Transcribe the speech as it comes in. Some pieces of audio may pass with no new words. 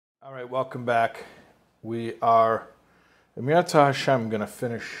All right, welcome back. We are, Emirata Hashem, going to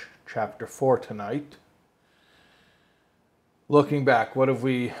finish chapter 4 tonight. Looking back, what have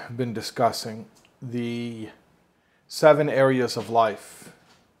we been discussing? The 7 areas of life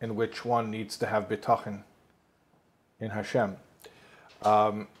in which one needs to have bitachon in Hashem.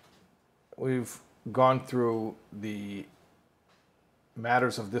 We've gone through the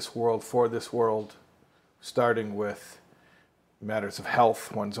matters of this world for this world, starting with matters of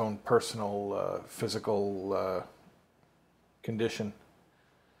health, one's own personal physical condition.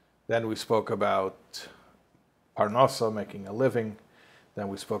 Then we spoke about parnasa, making a living. Then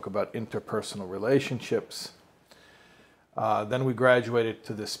we spoke about interpersonal relationships. Then we graduated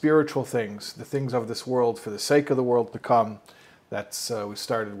to the spiritual things, the things of this world for the sake of the world to come. We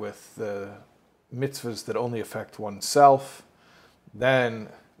started with the mitzvahs that only affect oneself. Then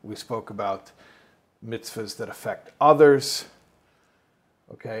we spoke about mitzvahs that affect others.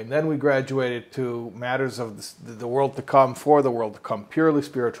 Okay, and then we graduated to matters of the world to come, for the world to come, purely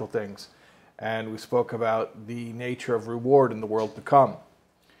spiritual things. And we spoke about the nature of reward in the world to come.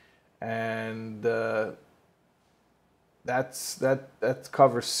 And that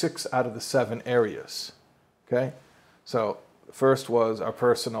covers 6 out of the 7 areas. Okay, so the first was our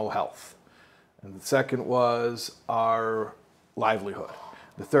personal health. And the second was our livelihood.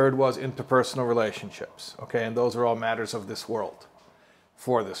 The third was interpersonal relationships. Okay, and those are all matters of this world,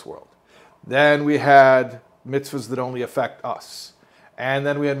 for this world. Then we had mitzvahs that only affect us. And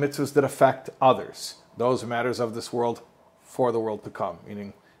then we had mitzvahs that affect others. Those are matters of this world for the world to come,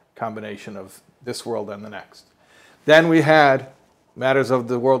 meaning a combination of this world and the next. Then we had matters of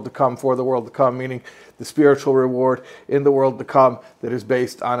the world to come, for the world to come, meaning the spiritual reward in the world to come that is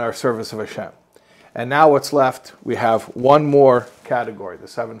based on our service of Hashem. And now what's left, we have one more category, the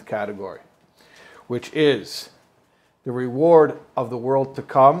 7th category, which is the reward of the world to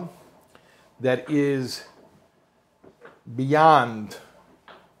come that is beyond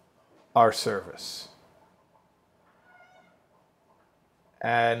our service.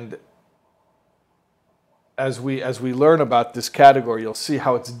 And as we learn about this category, you'll see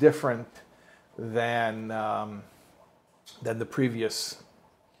how it's different than the previous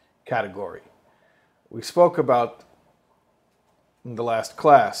category. We spoke about in the last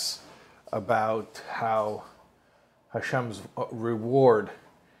class about how Hashem's reward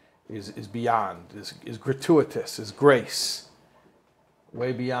is beyond, is gratuitous, is grace,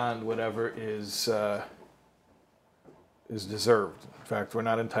 way beyond whatever is deserved. In fact, we're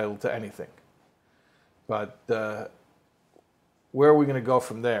not entitled to anything. But where are we going to go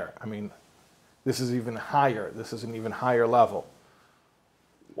from there? I mean, this is even higher. This is an even higher level.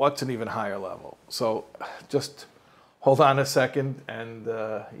 What's an even higher level? So just hold on a second, and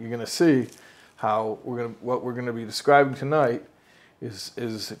you're going to see how what we're going to be describing tonight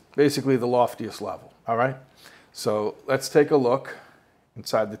is basically the loftiest level. All right. So let's take a look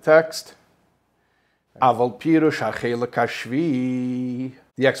inside the text. Aval pirush hachelek hashvi.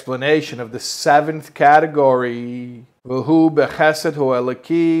 The explanation of the 7th category. V'hu bechesed hu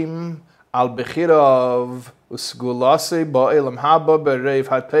elakim al bechirav usgulase ba'elam haba bereiv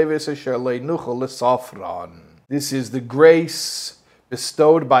hateves asher leinuchel lesafran. This is the grace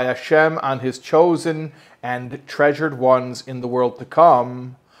bestowed by Hashem on His chosen and treasured ones in the world to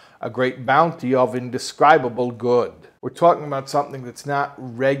come, a great bounty of indescribable good. We're talking about something that's not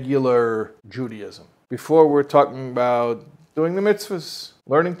regular Judaism. Before we're talking about doing the mitzvahs,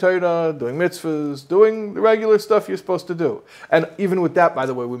 learning Torah, doing mitzvahs, doing the regular stuff you're supposed to do. And even with that, by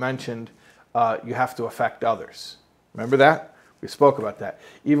the way, we mentioned you have to affect others. Remember that? We spoke about that.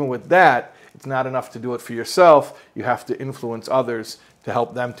 Even with that, it's not enough to do it for yourself. You have to influence others to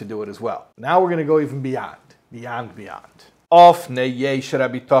help them to do it as well. Now we're going to go even beyond. The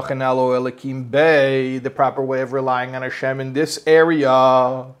proper way of relying on Hashem in this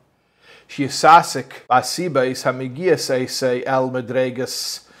area. First, you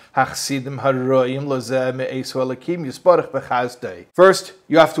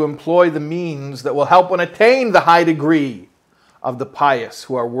have to employ the means that will help one attain the high degree of the pious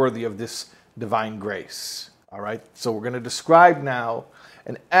who are worthy of this divine grace. All right, so we're going to describe now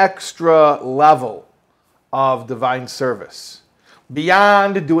an extra level of divine service,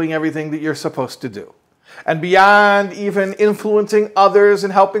 beyond doing everything that you're supposed to do, and beyond even influencing others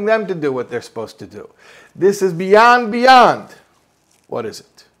and helping them to do what they're supposed to do. This is beyond. What is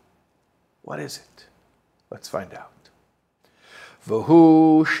it? What is it? Let's find out.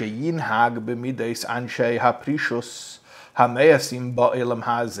 V'hu sheyinhag b'mideis anshei haprishus hameyasim ba'elam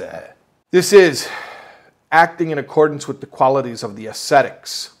hazeh. This is acting in accordance with the qualities of the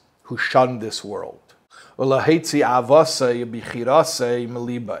ascetics who shun this world.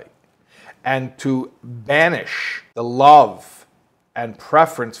 and to banish the love and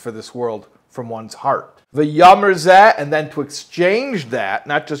preference for this world from one's heart. V'yamer zeh, and then to exchange that,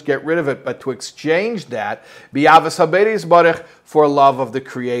 not just get rid of it, but to exchange that, b'yavas haberis barich, for love of the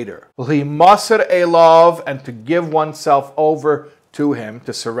Creator. L'maser elav, and to give oneself over to Him,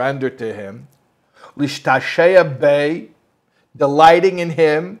 to surrender to Him. L'shtashea bei, delighting in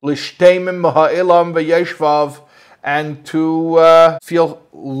Him. L'shteimim maha'ilam v'yeshvav, and to feel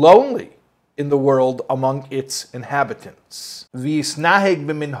lonely in the world among its inhabitants. And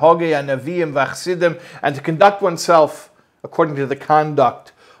to conduct oneself according to the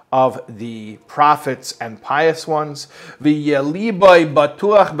conduct of the prophets and pious ones. And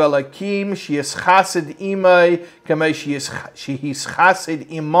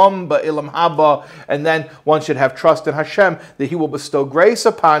then one should have trust in Hashem that He will bestow grace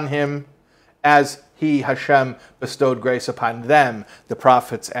upon him as He, Hashem, bestowed grace upon them, the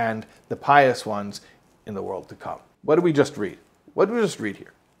prophets and the pious ones, in the world to come. What did we just read? What did we just read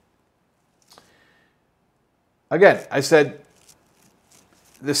here? Again, I said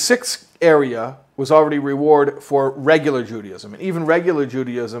the sixth area was already reward for regular Judaism. And even regular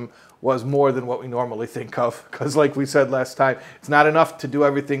Judaism was more than what we normally think of. Because like we said last time, it's not enough to do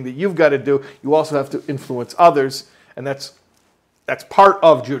everything that you've got to do. You also have to influence others. And that's part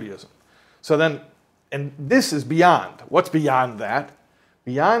of Judaism. So then, and this is beyond. What's beyond that?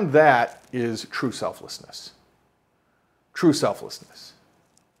 Beyond that is true selflessness. True selflessness.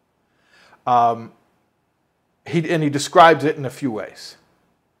 He describes it in a few ways.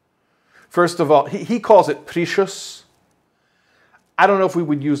 First of all, he calls it precious. I don't know if we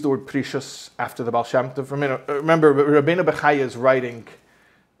would use the word precious after the Baal Shem Tov. Remember, Rabbeinu Bechaya is writing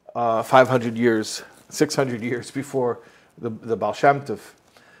 500 years, 600 years before the Baal Shem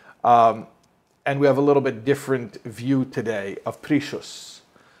Tov. And we have a little bit different view today of precious.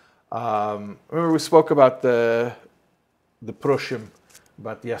 Remember we spoke about the Prushim,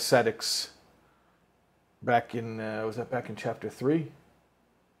 about the ascetics, back in, was that back in chapter 3?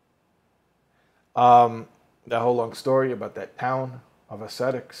 That whole long story about that town of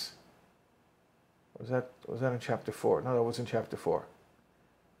ascetics. Was that in chapter 4? No, that was in chapter 4.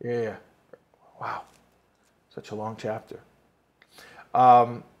 Yeah. Wow. Such a long chapter.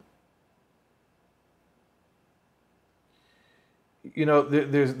 You know,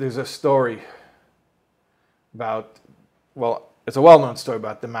 there's a story about, well, it's a well-known story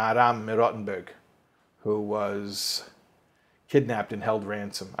about the Maharam Mirottenberg, who was kidnapped and held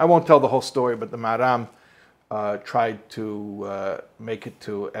ransom. I won't tell the whole story, but the Maharam tried to make it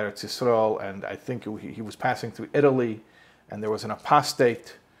to Eretz Yisrael, and I think he was passing through Italy, and there was an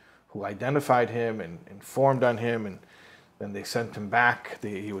apostate who identified him and informed on him, and then they sent him back.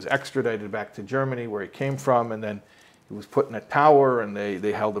 He was extradited back to Germany, where he came from, and then he was put in a tower, and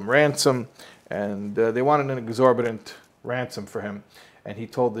they held him ransom, and they wanted an exorbitant ransom for him, and he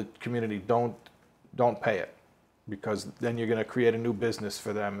told the community, don't pay it, because then you're going to create a new business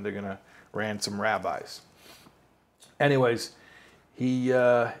for them, and they're going to ransom rabbis. Anyways, he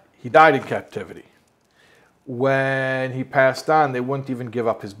died in captivity. When he passed on, they wouldn't even give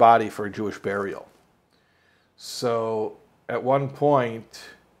up his body for a Jewish burial. So at one point,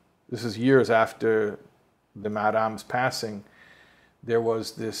 this is years after the Maharam's passing, there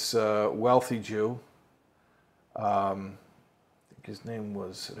was this wealthy Jew, I think his name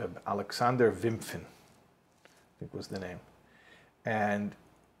was Alexander Wimpfen, I think was the name, and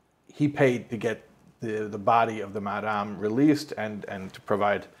he paid to get the body of the Maharam released and to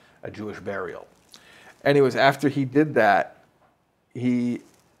provide a Jewish burial. Anyways, after he did that, in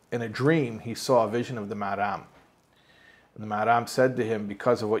a dream, he saw a vision of the Maharam. And the Maharam said to him,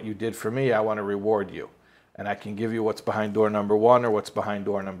 because of what you did for me, I want to reward you. And I can give you what's behind door number 1 or what's behind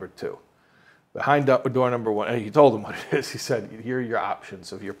door number 2. Behind door number 1, he told him what it is. He said, here are your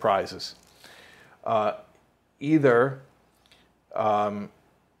options of your prizes. Either imi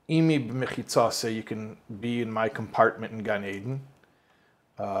b'mechitzase, you can be in my compartment in Gan Eden,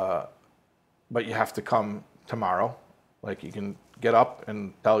 but you have to come tomorrow. Like, you can get up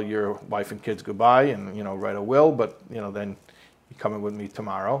and tell your wife and kids goodbye and, write a will, but, then you're coming with me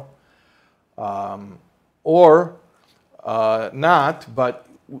tomorrow. Or not, but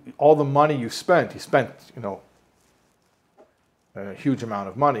all the money you spent, he spent, a huge amount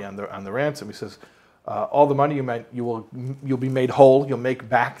of money on the ransom. He says, all the money you'll be made whole. You'll make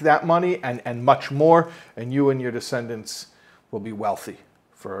back that money and much more, and you and your descendants will be wealthy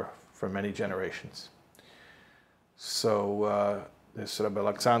for many generations. So this Rabbi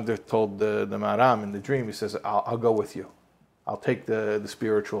Alexander told the Maharam in the dream, he says, I'll go with you. I'll take the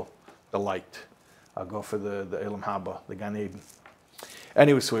spiritual, the light. I'll go for the Elam Haba, the Gan Eden.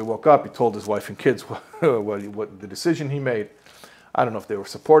 Anyway, so he woke up, he told his wife and kids what the decision he made. I don't know if they were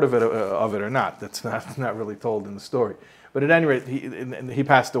supportive of it or not. That's not really told in the story. But at any rate, he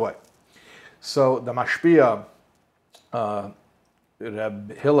passed away. So the Mashpia,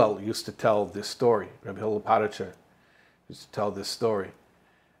 Reb Hillel used to tell this story. Reb Hillel Paracher used to tell this story.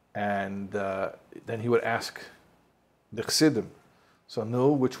 And then he would ask the Chassidim, so no,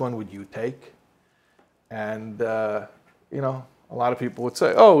 which one would you take? And, you know, a lot of people would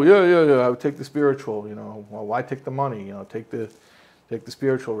say, oh, yeah, I would take the spiritual, you know, well, why take the money? You know, take the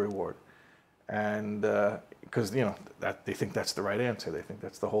spiritual reward. And because, you know, that they think that's the right answer. They think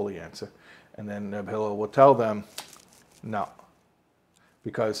that's the holy answer. And then Reb Hillel will tell them, no,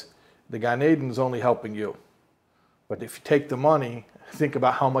 because the Gan Eden is only helping you. But if you take the money, think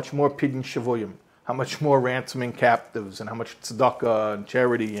about how much more pidyon shavuyim, how much more ransoming captives, and how much tzedakah and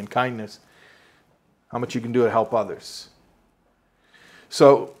charity and kindness, how much you can do to help others.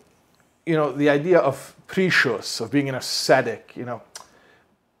 So, you know, the idea of prishus, of being an ascetic, you know,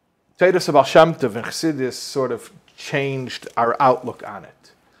 Teiras of Baal Shem Tov and Chassidus sort of changed our outlook on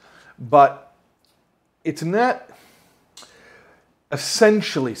it. But it's not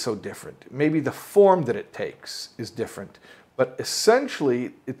essentially so different. Maybe the form that it takes is different, but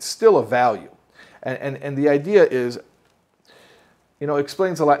essentially it's still a value. And the idea is, you know, it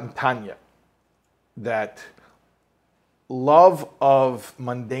explains a lot in Tanya, that love of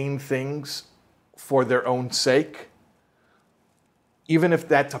mundane things for their own sake, even if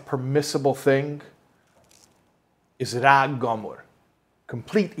that's a permissible thing, is Ra Gomor,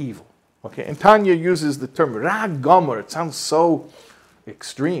 complete evil. Okay, and Tanya uses the term Ra Gomor. It sounds so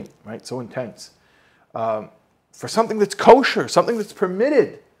extreme, right? So intense. For something that's kosher, something that's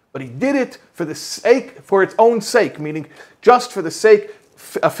permitted, but he did it for the sake, for its own sake, meaning just for the sake,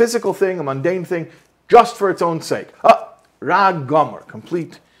 a physical thing, a mundane thing, just for its own sake. Ra Gomor,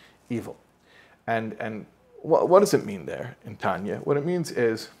 complete evil. And what does it mean there in Tanya? What it means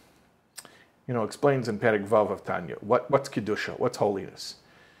is, you know, explains in Perek Vav of Tanya, what's Kedusha, what's holiness.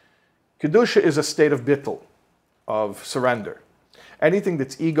 Kedusha is a state of bittul, of surrender. Anything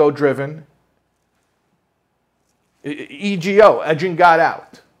that's ego-driven, EGO, edging God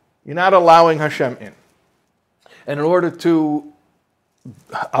out. You're not allowing Hashem in. And in order to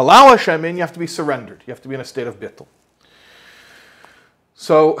allow Hashem in, you have to be surrendered. You have to be in a state of bittul.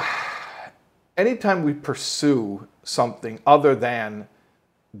 So, anytime we pursue something other than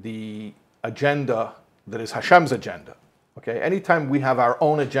the agenda that is Hashem's agenda, okay? Anytime we have our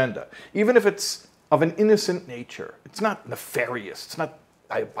own agenda, even if it's of an innocent nature, it's not nefarious, it's not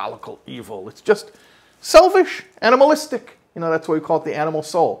diabolical evil, it's just selfish, animalistic. You know, that's why we call it the animal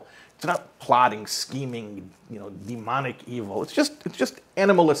soul. It's not plotting, scheming, you know, demonic evil. It's just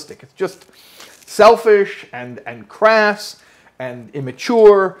animalistic. It's just selfish and crass and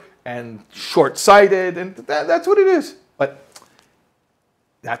immature and short-sighted, and that's what it is. But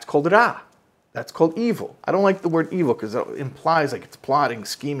that's called Ra. That's called evil. I don't like the word evil because it implies like it's plotting,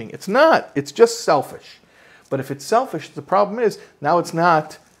 scheming. It's not. It's just selfish. But if it's selfish, the problem is now it's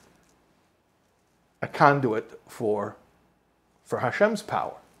not a conduit for Hashem's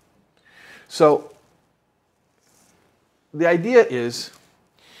power. So the idea is,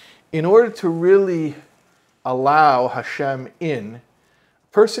 in order to really allow Hashem in,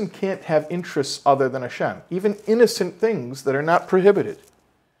 a person can't have interests other than Hashem, even innocent things that are not prohibited.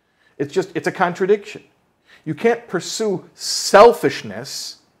 It's a contradiction. You can't pursue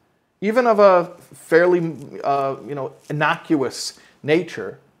selfishness, even of a fairly innocuous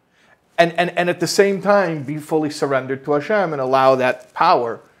nature, and at the same time be fully surrendered to Hashem and allow that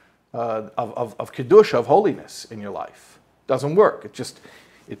power of kedusha, of holiness in your life. Doesn't work.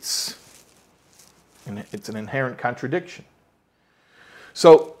 It's an inherent contradiction.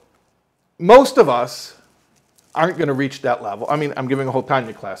 So most of us aren't going to reach that level. I mean, I'm giving a whole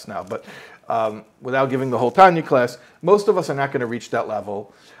Tanya class now, but without giving the whole Tanya class, most of us are not going to reach that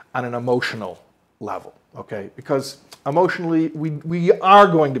level on an emotional level, okay? Because emotionally, we are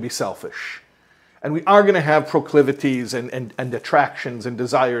going to be selfish. And we are going to have proclivities and attractions and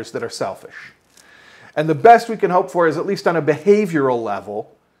desires that are selfish. And the best we can hope for is, at least on a behavioral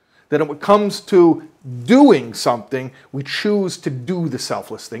level, that when it comes to doing something, we choose to do the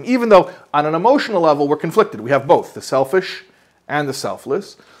selfless thing. Even though on an emotional level, we're conflicted. We have both, the selfish and the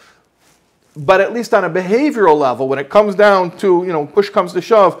selfless. But at least on a behavioral level, when it comes down to, you know, push comes to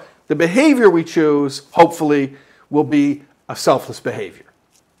shove, the behavior we choose, hopefully, will be a selfless behavior.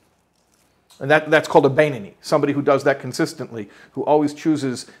 And that's called a Beinoni, somebody who does that consistently, who always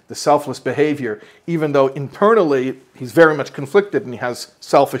chooses the selfless behavior, even though internally he's very much conflicted and he has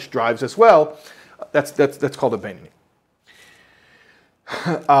selfish drives as well. That's called a Beinoni.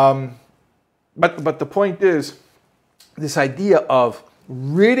 But the point is, this idea of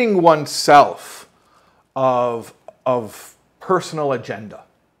ridding oneself of personal agenda,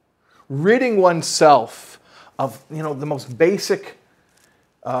 ridding oneself of the most basic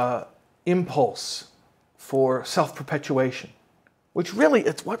impulse for self-perpetuation, which really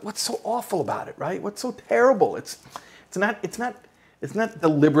it's what's so awful about it, right? What's so terrible? It's not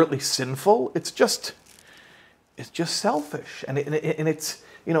deliberately sinful. It's just selfish, and it's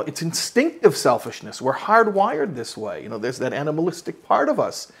it's instinctive selfishness. We're hardwired this way. There's that animalistic part of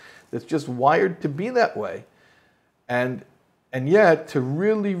us that's just wired to be that way, and yet to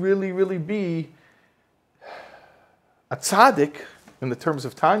really, really, really be a tzaddik in the terms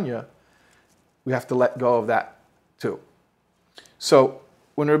of Tanya, we have to let go of that too. So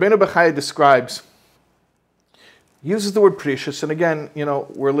when Rabbeinu Bechaya describes, he uses the word precious, and again,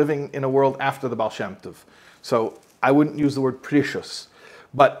 we're living in a world after the Baal Shem Tov, so I wouldn't use the word precious,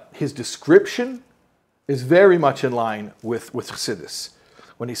 but his description is very much in line with Chassidus.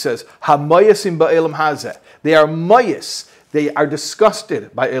 When he says, "Hamayasim ba'elam hazeh," they are mayas, they are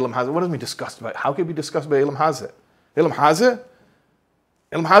disgusted by elam hazeh. What does it mean disgusted by? How can we be disgusted by elam hazeh? Elam hazeh?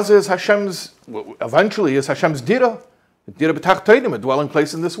 Elam hazeh is Hashem's, eventually is Hashem's dira b'tachteinim, a dwelling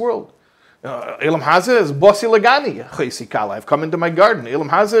place in this world. Elam hazeh is bosi lagani, chaysi kala. I've come into my garden. Elam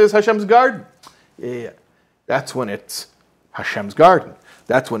hazeh is Hashem's garden. Yeah, that's when it's Hashem's garden.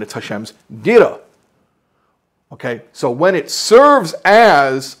 That's when it's Hashem's dira. Okay, so when it serves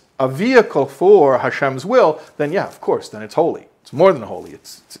as a vehicle for Hashem's will, then yeah, of course, then it's holy. It's more than holy.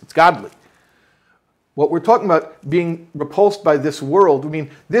 It's godly. What we're talking about being repulsed by this world, we mean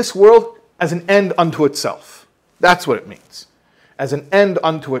this world as an end unto itself. That's what it means. As an end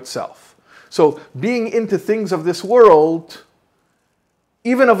unto itself. So being into things of this world,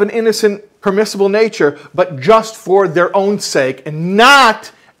 even of an innocent, permissible nature, but just for their own sake and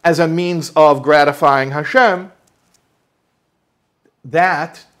not as a means of gratifying Hashem,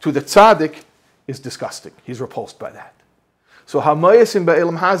 that, to the tzaddik, is disgusting. He's repulsed by that. So Hamayasim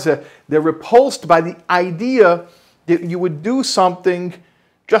ba'elam hazeh, they're repulsed by the idea that you would do something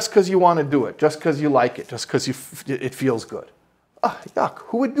just because you want to do it, just because you like it, just because it feels good. Yuck,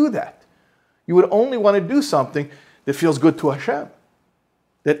 who would do that? You would only want to do something that feels good to Hashem,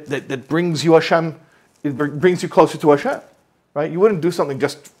 that brings you Hashem, it brings you closer to Hashem, right? You wouldn't do something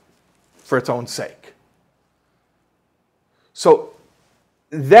just for its own sake. So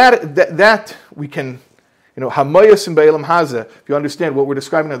that we can, Hamayasim ba'elam hazeh, if you understand what we're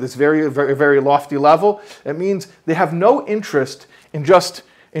describing at this very, very, very lofty level, it means they have no interest in just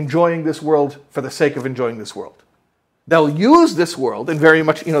enjoying this world for the sake of enjoying this world. They'll use this world, and very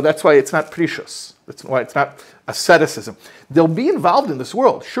much, that's why it's not precious. That's why it's not asceticism. They'll be involved in this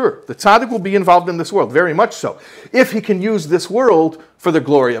world, sure. The tzaddik will be involved in this world, very much so. If he can use this world for the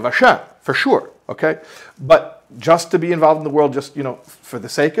glory of Hashem, for sure, okay? But just to be involved in the world, just, for the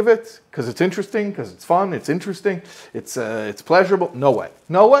sake of it, because it's interesting, because it's fun, it's interesting, it's pleasurable, no way.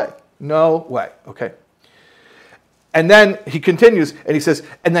 No way. No way, okay? And then he continues, and he says,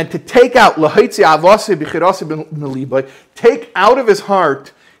 and then to take out, take out of his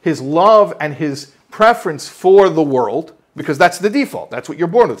heart his love and his preference for the world, because that's the default. That's what you're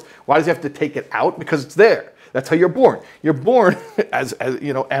born with. Why does he have to take it out? Because it's there. That's how you're born. You're born as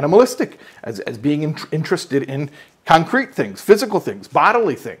animalistic, as being interested in concrete things, physical things,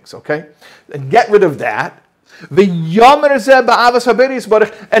 bodily things, okay? And get rid of that. And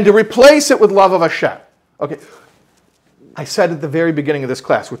to replace it with love of Hashem. Okay. I said at the very beginning of this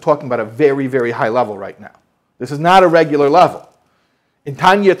class, we're talking about a very, very high level right now. This is not a regular level. In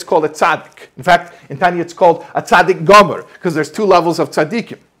Tanya, it's called a tzaddik. In fact, in Tanya, it's called a tzaddik gomer, because there's two levels of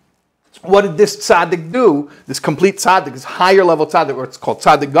tzaddikim. What did this tzaddik do? This complete tzaddik, this higher level tzaddik, or it's called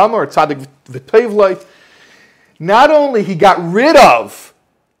tzaddik gomer or tzaddik v'tevloi. Not only he got rid of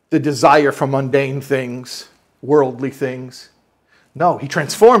the desire for mundane things, worldly things, no, he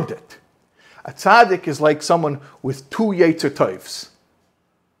transformed it. A tzaddik is like someone with two yetzer tovs.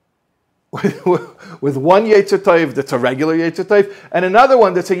 With one yetzer tov that's a regular yetzer tov, and another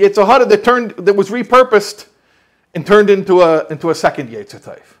one that's a yetzer hara that was repurposed and turned into a second yetzer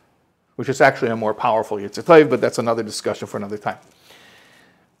tov, which is actually a more powerful yetzer tov, but that's another discussion for another time.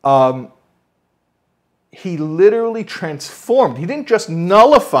 He literally transformed. He didn't just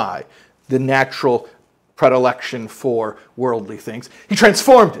nullify the natural predilection for worldly things. He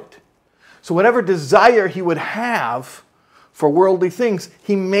transformed it. So whatever desire he would have for worldly things,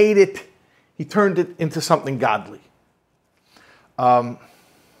 he turned it into something godly.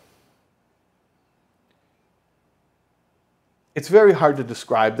 It's very hard to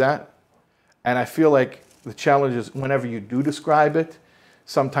describe that. And I feel like the challenge is whenever you do describe it,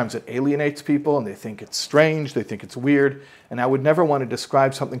 Sometimes it alienates people and they think it's strange, they think it's weird. And I would never want to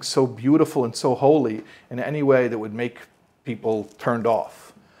describe something so beautiful and so holy in any way that would make people turned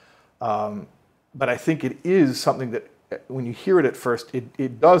off. But I think it is something that when you hear it at first,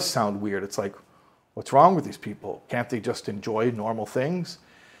 it does sound weird. It's like, what's wrong with these people? Can't they just enjoy normal things?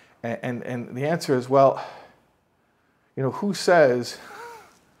 And the answer is, well, you know, who says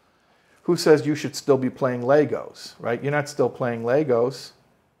you should still be playing Legos, right? You're not still playing Legos.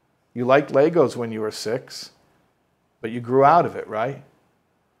 You liked Legos when you were 6, but you grew out of it, right?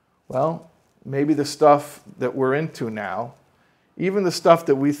 Well, maybe the stuff that we're into now, even the stuff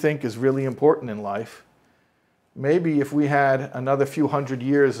that we think is really important in life, maybe if we had another few hundred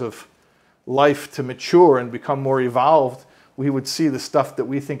years of life to mature and become more evolved, we would see the stuff that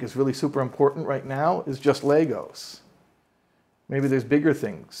we think is really super important right now is just Legos. Maybe there's bigger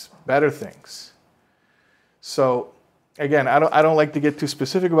things, better things. So again, I don't like to get too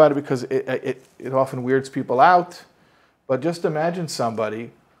specific about it because it often weirds people out. But just imagine somebody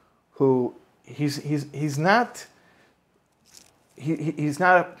who he's not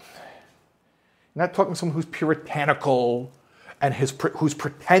talking to someone who's puritanical and who's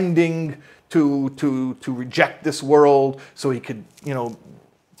pretending to reject this world so he could, you know,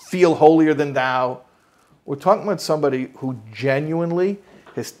 feel holier than thou. We're talking about somebody who genuinely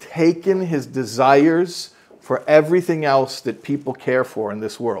has taken his desires for everything else that people care for in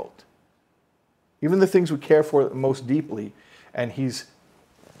this world. Even the things we care for most deeply, and he's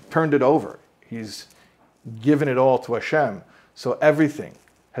turned it over. He's given it all to Hashem. So everything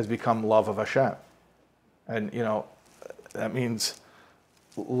has become love of Hashem. And, you know, that means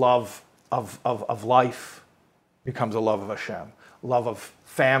love of life becomes a love of Hashem. Love of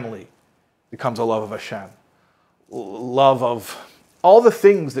family becomes a love of Hashem. Love of all the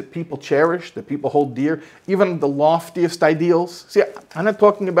things that people cherish, that people hold dear, even the loftiest ideals. See, I'm not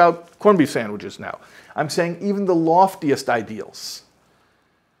talking about corned beef sandwiches now. I'm saying even the loftiest ideals.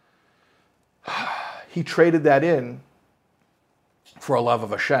 He traded that in for a love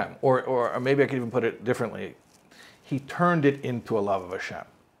of Hashem. Or maybe I could even put it differently. He turned it into a love of Hashem.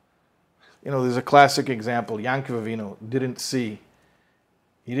 You know, there's a classic example. Yaakov Avinu didn't see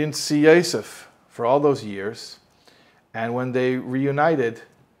Yosef for all those years. And when they reunited,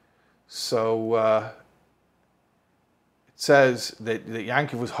 so it says that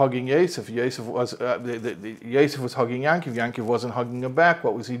Yaakov was hugging Yosef. Yosef was hugging Yaakov. Yaakov wasn't hugging him back.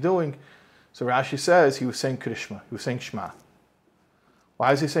 What was he doing? So Rashi says he was saying Krishma. He was saying Shema.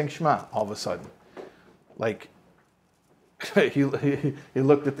 Why is he saying Shema all of a sudden? Like, he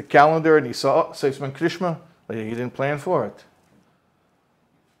looked at the calendar and he saw Seisman Krishma. Like, he didn't plan for it.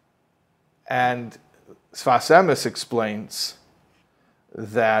 And Sfas Emes explains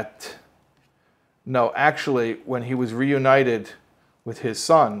that, no, actually, when he was reunited with his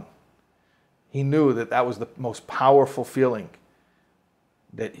son, he knew that that was the most powerful feeling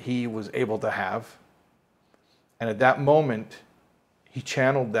that he was able to have. And at that moment, he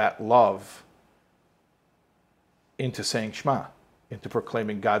channeled that love into saying Shema, into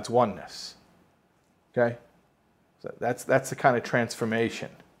proclaiming God's oneness. Okay? So that's the kind of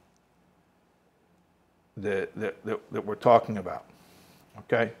transformation that we're talking about.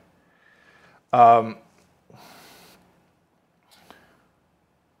 Okay? But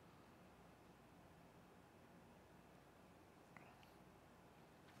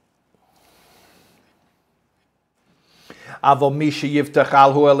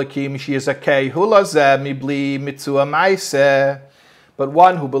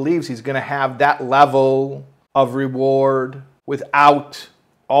one who believes he's going to have that level of reward without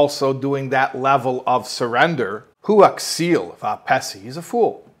also doing that level of surrender, he's a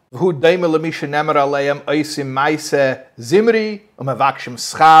fool.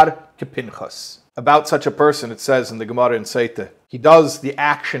 About such a person, it says in the Gemara in Seita, he does the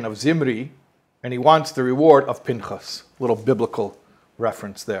action of Zimri, and he wants the reward of Pinchas. Little biblical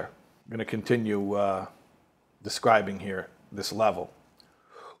reference there. I'm going to continue describing here this level.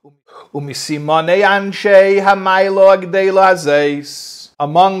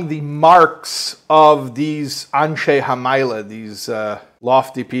 Among the marks of these Anshe Hamayla, these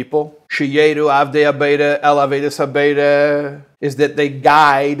lofty people, is that they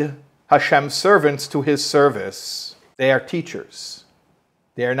guide Hashem's servants to his service. They are teachers.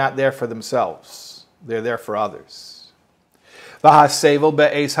 They are not there for themselves. They're there for others. Another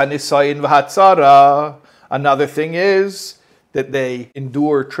thing is that they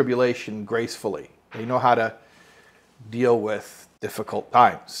endure tribulation gracefully. They know how to deal with difficult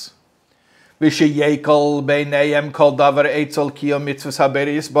times.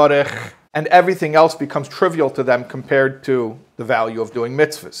 and everything else becomes trivial to them compared to the value of doing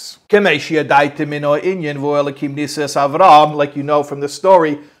mitzvahs. Like you know from the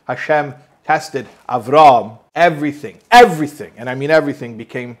story, Hashem tested Avram. Everything, and I mean everything,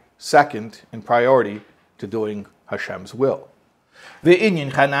 became second in priority to doing Hashem's will.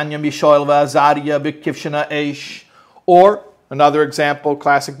 Or another example,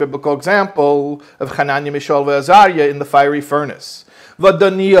 classic biblical example of Hananiah, Mishael, Azariah in the fiery furnace.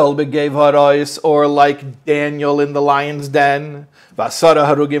 Daniel begave harais, or like Daniel in the lion's den. Vasara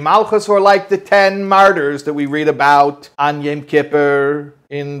harugim malchus, or like the 10 martyrs that we read about on Yom Kippur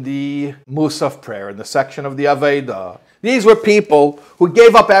in the Musaf prayer, in the section of the Aveda. These were people who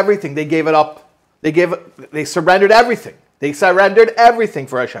gave up everything. They gave it up. They surrendered everything. They surrendered everything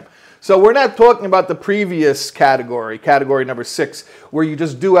for Hashem. So we're not talking about the previous category number 6, where you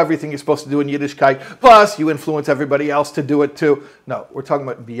just do everything you're supposed to do in Yiddishkeit, plus you influence everybody else to do it too. No, we're talking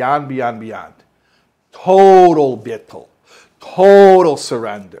about beyond. Total bittul, total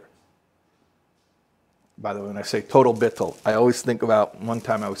surrender. By the way, when I say total bittul, I always think about one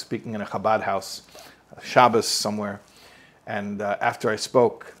time I was speaking in a Chabad house, Shabbos somewhere, and after I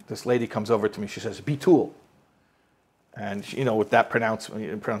spoke, this lady comes over to me, she says, bitul. And with that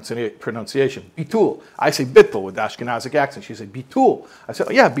pronunciation, bitul. I say bittul with the Ashkenazic accent. She said bitul. I said,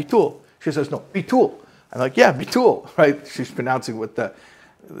 oh, yeah, bitul. She says, no, bitul. I'm like, yeah, bitul, right? She's pronouncing with the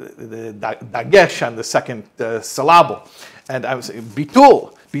dagesh on the second syllable. And I was saying,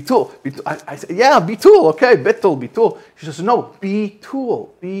 bitul. I said, yeah, bitul, okay, bitul. She says, no, bitul,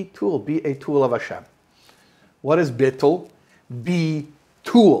 be a tool of Hashem. What is bitul? Be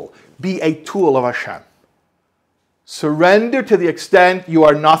a tool of Hashem. Surrender to the extent you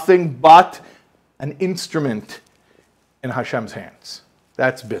are nothing but an instrument in Hashem's hands.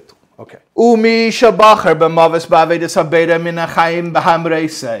 That's bittul. Okay.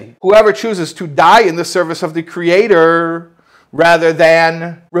 Whoever chooses to die in the service of the Creator rather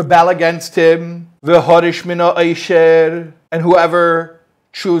than rebel against Him, and whoever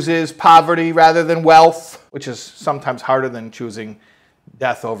chooses poverty rather than wealth, which is sometimes harder than choosing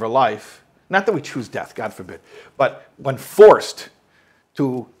death over life. Not that we choose death, God forbid, but when forced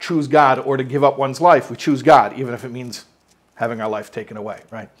to choose God or to give up one's life, we choose God, even if it means having our life taken away,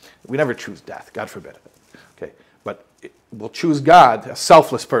 right? We never choose death, God forbid. Okay, but we'll choose God, a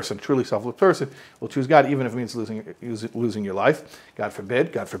selfless person, truly selfless person, will choose God even if it means losing your life, God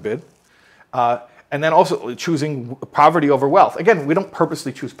forbid. And then also choosing poverty over wealth. Again, we don't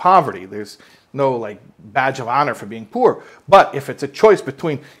purposely choose poverty. There's no badge of honor for being poor. But if it's a choice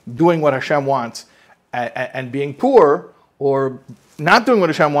between doing what Hashem wants and being poor, or not doing what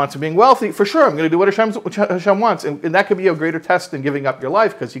Hashem wants and being wealthy, for sure I'm going to do what Hashem wants. And that could be a greater test than giving up your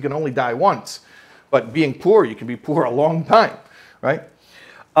life, because you can only die once. But being poor, you can be poor a long time, right?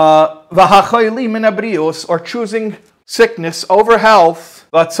 Or choosing sickness over health,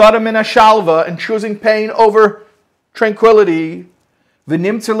 and choosing pain over tranquility. And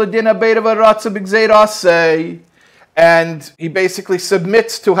he basically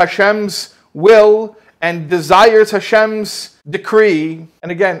submits to Hashem's will and desires Hashem's decree.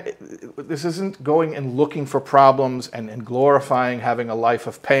 And again, this isn't going and looking for problems and glorifying having a life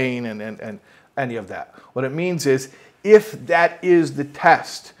of pain and any of that. What it means is, if that is the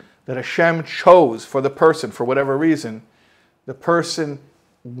test that Hashem chose for the person for whatever reason, the person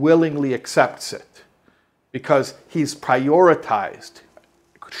willingly accepts it because he's prioritized.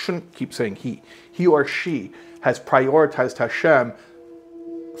 I shouldn't keep saying he or she has prioritized Hashem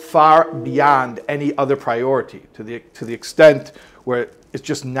far beyond any other priority, to the extent where it's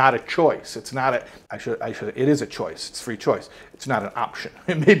just not a choice. It's not a, it is a choice. It's free choice. It's not an option.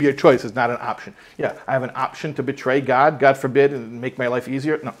 It may be a choice. It's not an option. Yeah, I have an option to betray God, God forbid, and make my life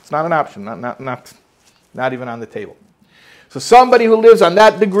easier. No, it's not an option. Not even on the table. So somebody who lives on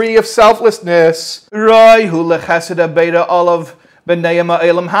that degree of selflessness, it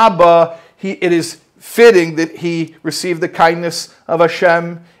is fitting that he receive the kindness of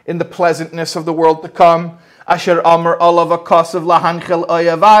Hashem in the pleasantness of the world to come.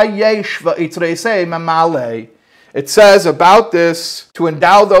 It says about this, to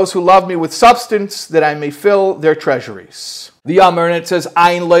endow those who love me with substance, that I may fill their treasuries. The Amr, and it says,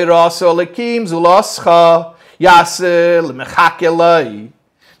 Ain leiraso lekim zulascha.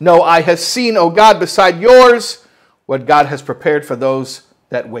 No, I have seen, O God, beside yours, what God has prepared for those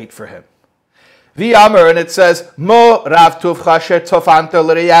that wait for him. V'yamer, and it says, Mo rav tuvcha shetofanta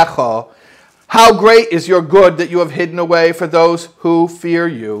l'reyacha. How great is your good that you have hidden away for those who fear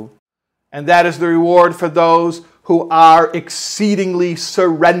you. And that is the reward for those who are exceedingly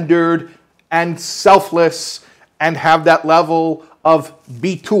surrendered and selfless and have that level of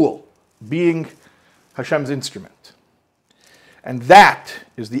bitul. being Hashem's instrument. And that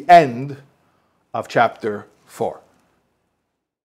is the end of chapter 4.